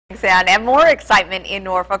And more excitement in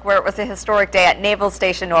Norfolk, where it was a historic day at Naval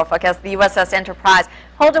Station Norfolk as the USS Enterprise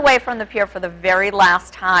pulled away from the pier for the very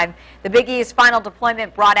last time. The Big E's final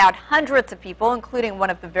deployment brought out hundreds of people, including one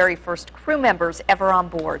of the very first crew members ever on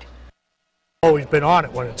board. Always been on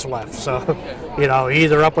it when it's left, so,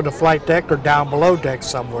 either up on the flight deck or down below deck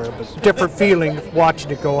somewhere, but different feeling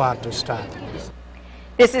watching it go out this time.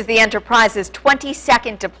 This is the Enterprise's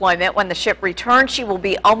 22nd deployment. When the ship returns, she will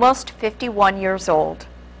be almost 51 years old.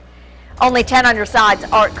 Only 10 on your side's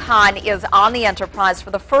Art Kohn is on the Enterprise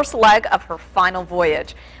for the first leg of her final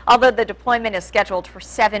voyage. Although the deployment is scheduled for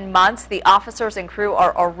 7 months, the officers and crew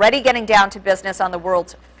are already getting down to business on the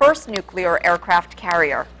world's first nuclear aircraft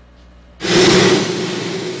carrier.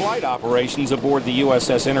 Flight operations aboard the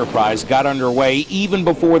USS Enterprise got underway even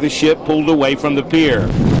before the ship pulled away from the pier.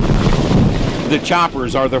 The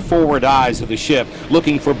choppers are the forward eyes of the ship,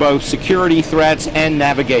 looking for both security threats and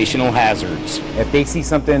navigational hazards. If they see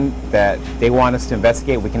something that they want us to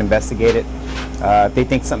investigate, we can investigate it. If they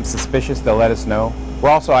think something's suspicious, they'll let us know. We're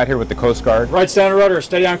also out here with the Coast Guard. Right center rudder,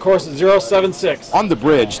 steady on course at 076. On the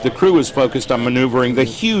bridge, the crew is focused on maneuvering the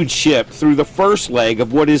huge ship through the first leg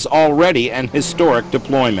of what is already an historic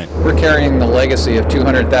deployment. We're carrying the legacy of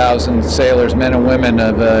 200,000 sailors, men and women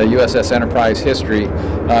of USS Enterprise history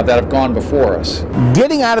that have gone before us.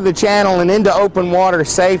 Getting out of the channel and into open water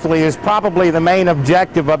safely is probably the main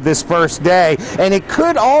objective of this first day, and it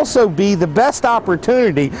could also be the best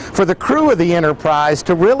opportunity for the crew of the Enterprise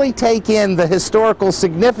to really take in the historical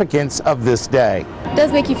significance of this day. It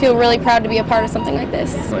does make you feel really proud to be a part of something like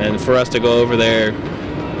this. And for us to go over there,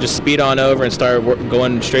 just speed on over and start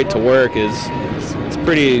going straight to work it's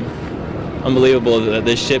pretty unbelievable that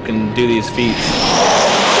this ship can do these feats.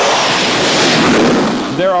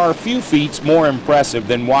 There are few feats more impressive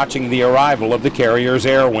than watching the arrival of the carrier's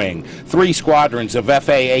air wing. 3 squadrons of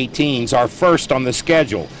FA-18s are first on the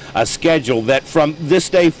schedule, a schedule that from this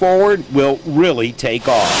day forward will really take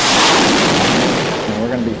off. We're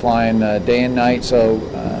going to be flying day and night, so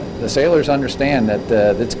the sailors understand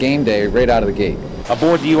that it's game day right out of the gate.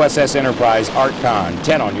 Aboard the USS Enterprise, Art Kohn,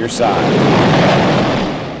 10 on your side.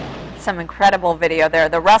 Some incredible video there.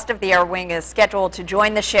 The rest of the Air Wing is scheduled to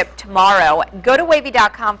join the ship tomorrow. Go to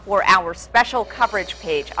wavy.com for our special coverage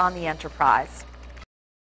page on the Enterprise.